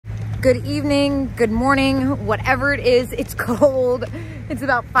good evening, good morning, whatever it is. It's cold. It's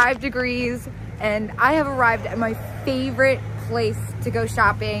about 5 degrees and I have arrived at my favorite place to go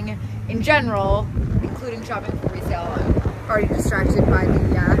shopping in general, including shopping for resale. I'm already distracted by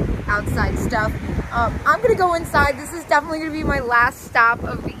the outside stuff. I'm gonna go inside. This is definitely gonna be my last stop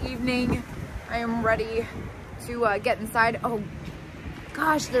of the evening. I am ready to get inside. Oh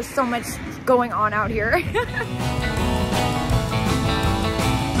gosh, there's so much going on out here.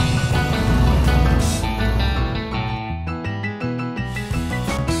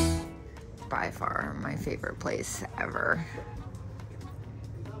 By far my favorite place ever.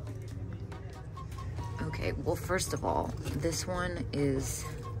 Okay, well, first of all, this one is,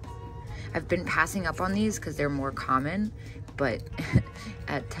 I've been passing up on these because they're more common, but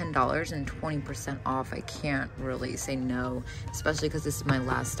at $10 and 20% off, I can't really say no, especially because this is my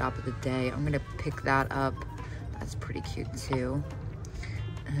last stop of the day. I'm gonna pick that up. That's pretty cute too.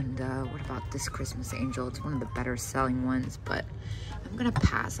 And what about this Christmas angel? It's one of the better selling ones, but I'm gonna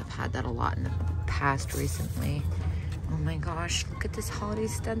pass. I've had that a lot in the past recently. Oh my gosh, look at this holiday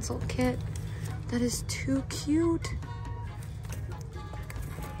stencil kit. That is too cute.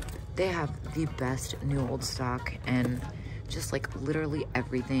 They have the best new old stock and just like literally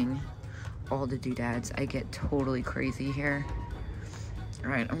everything. All the doodads. I get totally crazy here. All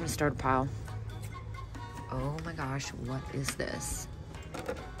right, I'm gonna start a pile. Oh my gosh, what is this?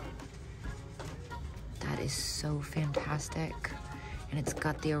 That is so fantastic. And it's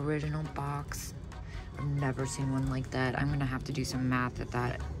got the original box. I've never seen one like that. I'm gonna have to do some math at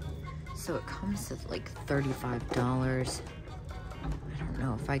that. So it comes to like $35. I don't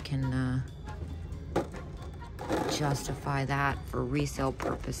know if I can justify that for resale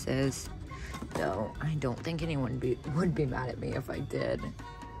purposes. Though I don't think anyone would be mad at me if I did.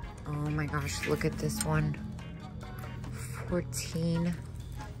 Oh my gosh, look at this one. 14.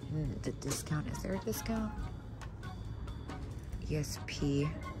 The discount, is there a discount? ESP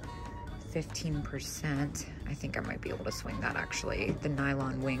 15%. I think I might be able to swing that actually. The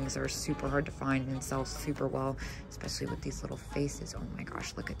nylon wings are super hard to find and sell super well, especially with these little faces. Oh my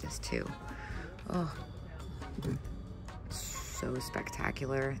gosh, look at this too. Oh, so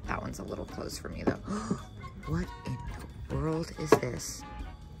spectacular. That one's a little close for me though. What in the world is this?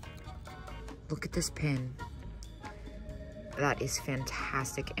 Look at this pin. That is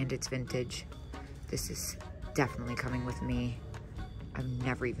fantastic and it's vintage. This is definitely coming with me. I've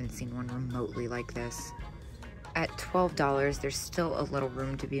never even seen one remotely like this. At $12, there's still a little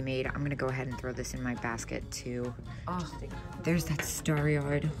room to be made. I'm gonna go ahead and throw this in my basket too. Oh, there's that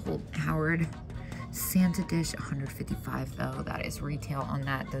Starry-Eyed Howard Santa dish, $155 though. That is retail on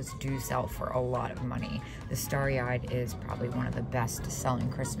that. Those do sell for a lot of money. The Starry-Eyed is probably one of the best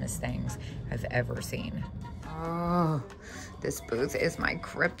selling Christmas things I've ever seen. Oh, this booth is my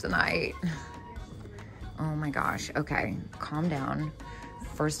kryptonite. Oh my gosh, okay, calm down.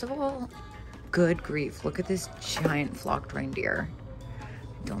 First of all, good grief, look at this giant flocked reindeer.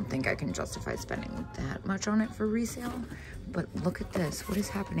 I don't think I can justify spending that much on it for resale, but look at this, what is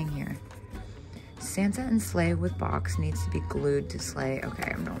happening here? Santa and sleigh with box needs to be glued to sleigh.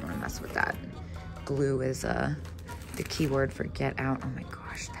 Okay, I don't wanna mess with that. Glue is the keyword for get out. Oh my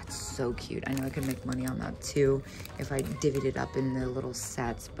gosh, that's so cute. I know I could make money on that too if I divvied it up in the little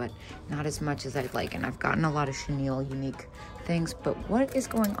sets, but not as much as I'd like. And I've gotten a lot of chenille unique things, but what is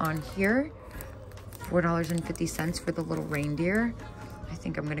going on here? $4.50 for the little reindeer. I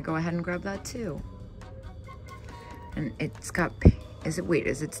think I'm gonna go ahead and grab that too. And it's got, is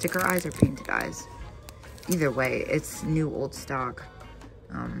it sticker eyes or painted eyes? Either way, it's new old stock.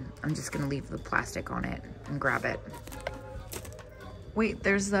 I'm just gonna leave the plastic on it and grab it. Wait,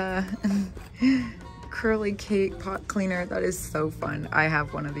 there's a curly cake pot cleaner. That is so fun. I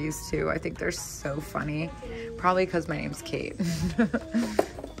have one of these too. I think they're so funny. Probably because my name's Kate.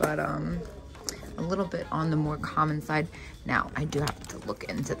 But a little bit on the more common side. Now, I do have to look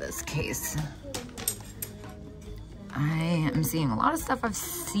into this case. I am seeing a lot of stuff I've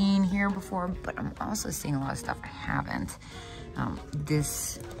seen here before, but I'm also seeing a lot of stuff I haven't.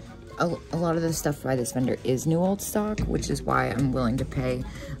 A lot of the stuff by this vendor is new old stock, which is why I'm willing to pay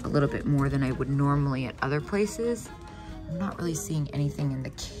a little bit more than I would normally at other places. I'm not really seeing anything in the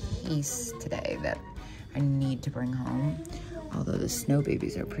case today that I need to bring home, although the snow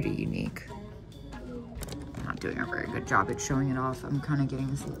babies are pretty unique. I'm not doing a very good job at showing it off. I'm kind of getting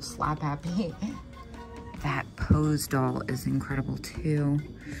this little slap happy. That pose doll is incredible too.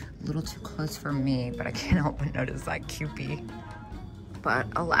 A little too close for me, but I can't help but notice that Cupid. But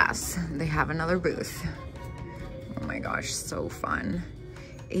alas, they have another booth. Oh my gosh, so fun.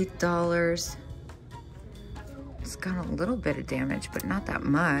 $8. It's got a little bit of damage, but not that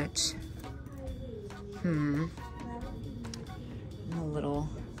much. A little,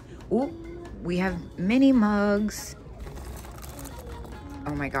 ooh, we have mini mugs.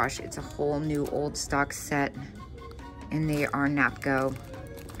 Oh my gosh, it's a whole new old stock set. And they are Napco,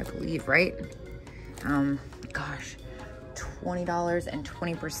 I believe, right? Gosh, $20 and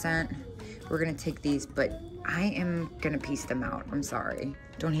 20%. We're gonna take these, but I am gonna piece them out. I'm sorry,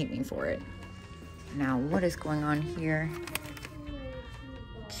 don't hate me for it. Now, what is going on here?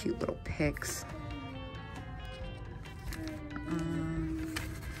 Cute little picks.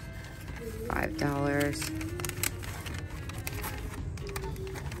 $5.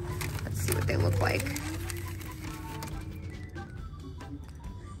 Let's see what they look like.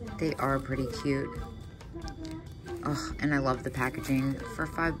 They are pretty cute. Oh, and I love the packaging. For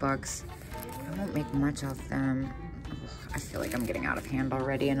 $5, I won't make much of them. Oh, I feel like I'm getting out of hand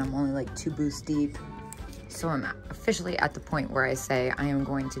already, and I'm only like 2 boosts deep. So I'm officially at the point where I say I am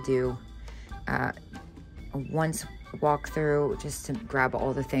going to do a once walkthrough just to grab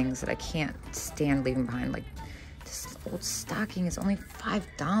all the things that I can't stand leaving behind. Like, this old stocking is only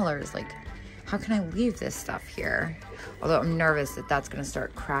 $5. Like, how can I leave this stuff here? Although I'm nervous that that's gonna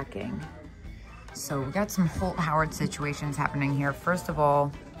start cracking. So we got some Holt Howard situations happening here. First of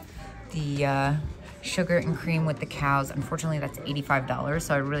all, the sugar and cream with the cows, unfortunately that's $85,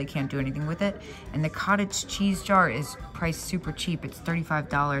 so I really can't do anything with it. And the cottage cheese jar is priced super cheap. It's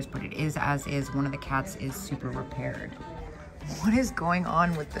 $35, but it is as is. One of the cats is super repaired. What is going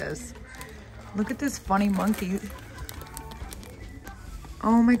on with this? Look at this funny monkey.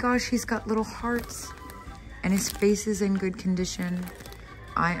 Oh my gosh, he's got little hearts and his face is in good condition.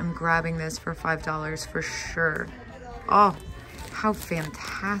 I am grabbing this for $5 for sure. Oh, how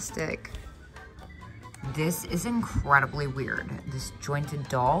fantastic. This is incredibly weird. This jointed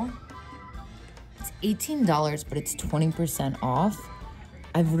doll. It's $18, but it's 20% off.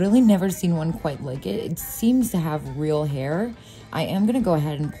 I've really never seen one quite like it. It seems to have real hair. I am gonna go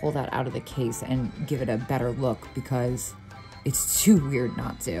ahead and pull that out of the case and give it a better look because it's too weird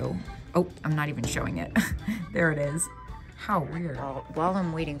not to. Oh, I'm not even showing it. There it is. How weird. While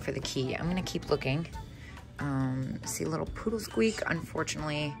I'm waiting for the key, I'm gonna keep looking. See a little poodle squeak.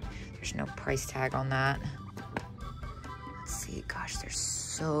 Unfortunately, there's no price tag on that. Let's see, gosh, there's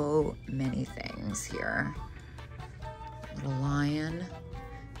so many things here. Little lion,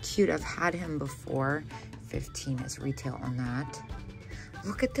 cute, I've had him before. 15 is retail on that.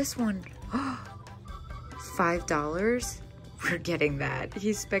 Look at this one. $5, we're getting that.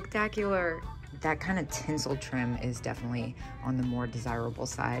 He's spectacular. That kind of tinsel trim is definitely on the more desirable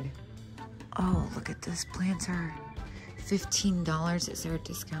side. Oh, look at this planter. $15, is there a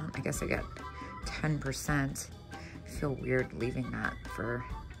discount? I guess I get 10%. I feel weird leaving that for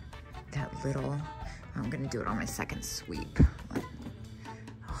that little. I'm gonna do it on my second sweep.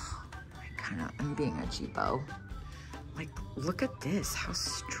 Oh, I'm being a cheapo. Like, look at this, how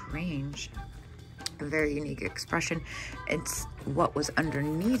strange. A very unique expression. It's what was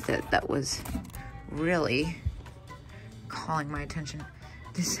underneath it that was really calling my attention.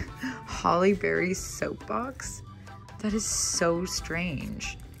 This Holly Berry soapbox, that is so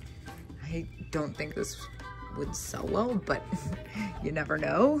strange. I don't think this would sell well, but you never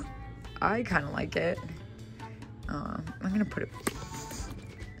know. I kind of like it. I'm gonna put it,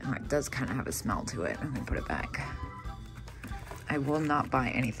 oh, it does kind of have a smell to it. I'm gonna put it back. I will not buy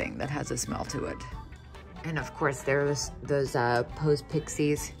anything that has a smell to it. And of course, there's those Pose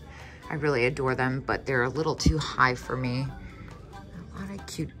Pixies. I really adore them, but they're a little too high for me. A lot of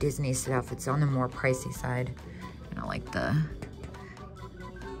cute Disney stuff. It's on the more pricey side. And I like the,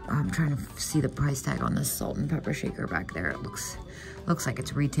 I'm trying to see the price tag on this salt and pepper shaker back there. It looks like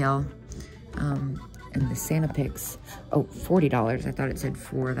it's retail. And the Santa Pix, oh, $40. I thought it said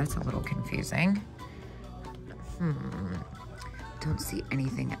 $4. That's a little confusing. Don't see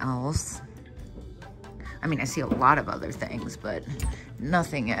anything else. I mean, I see a lot of other things, but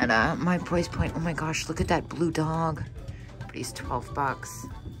nothing at my price point. Oh my gosh, look at that blue dog. But he's $12.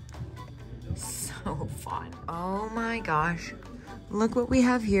 So fun. Oh my gosh. Look what we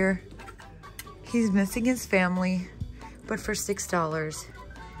have here. He's missing his family, but for $6,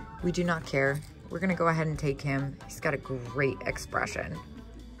 we do not care. We're gonna go ahead and take him. He's got a great expression.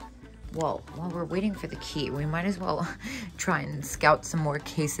 Well, while we're waiting for the key, we might as well try and scout some more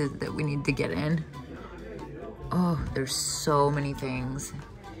cases that we need to get in. Oh, there's so many things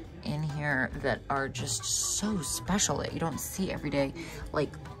in here that are just so special that you don't see every day.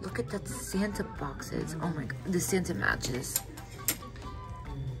 Like, look at that Santa boxes. Oh my God, the Santa matches.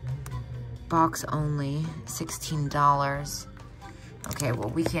 Box only, $16. Okay, well,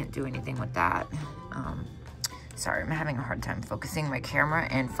 we can't do anything with that. Sorry, I'm having a hard time focusing my camera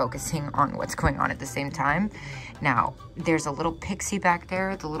and focusing on what's going on at the same time. Now, there's a little pixie back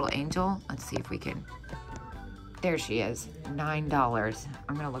there, the little angel. Let's see if we can. There she is, $9.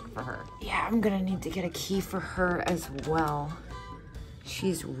 I'm gonna look for her. Yeah, I'm gonna need to get a key for her as well.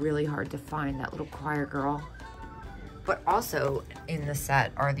 She's really hard to find, that little choir girl. But also in the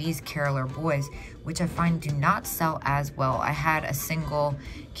set are these caroler boys, which I find do not sell as well. I had a single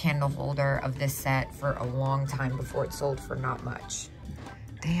candle holder of this set for a long time before it sold for not much.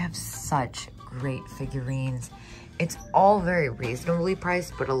 They have such great figurines. It's all very reasonably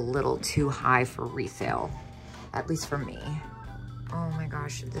priced, but a little too high for resale, at least for me. Oh my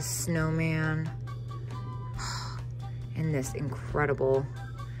gosh, this snowman. And this incredible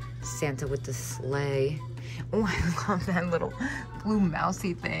Santa with the sleigh. Oh, I love that little blue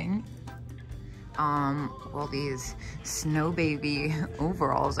mousy thing. Well, these snow baby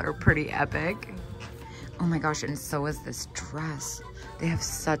overalls are pretty epic. Oh my gosh, and so is this dress. They have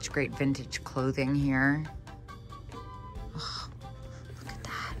such great vintage clothing here. Oh, look at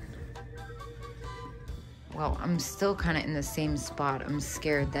that. Well, I'm still kind of in the same spot. I'm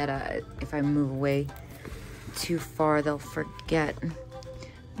scared that if I move away too far, they'll forget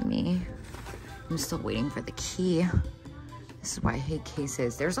me. I'm still waiting for the key. This is why I hate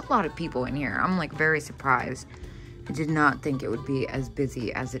cases. There's a lot of people in here. I'm like very surprised. I did not think it would be as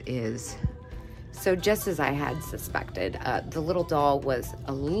busy as it is. So just as I had suspected, the little doll was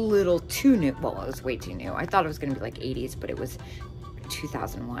a little too new. Well, it was way too new. I thought it was gonna be like 80s, but it was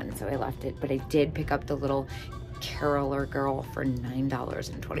 2001, so I left it. But I did pick up the little caroler girl for $9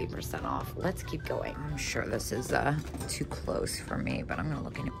 and 20% off. Let's keep going. I'm sure this is too close for me, but I'm gonna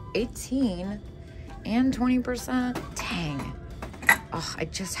look into 18 and 20%. Dang. Oh, I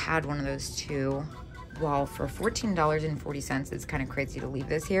just had one of those too. Well, for $14.40, it's kind of crazy to leave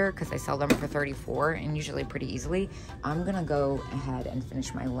this here because I sell them for $34 and usually pretty easily. I'm gonna go ahead and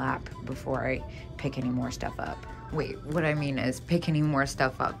finish my lap before I pick any more stuff up. Wait, what I mean is pick any more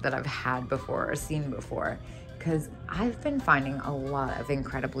stuff up that I've had before or seen before, because I've been finding a lot of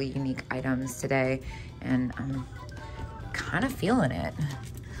incredibly unique items today and I'm kind of feeling it.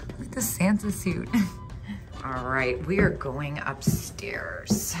 Look at the Santa suit. All right, we are going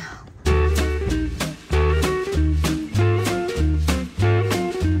upstairs.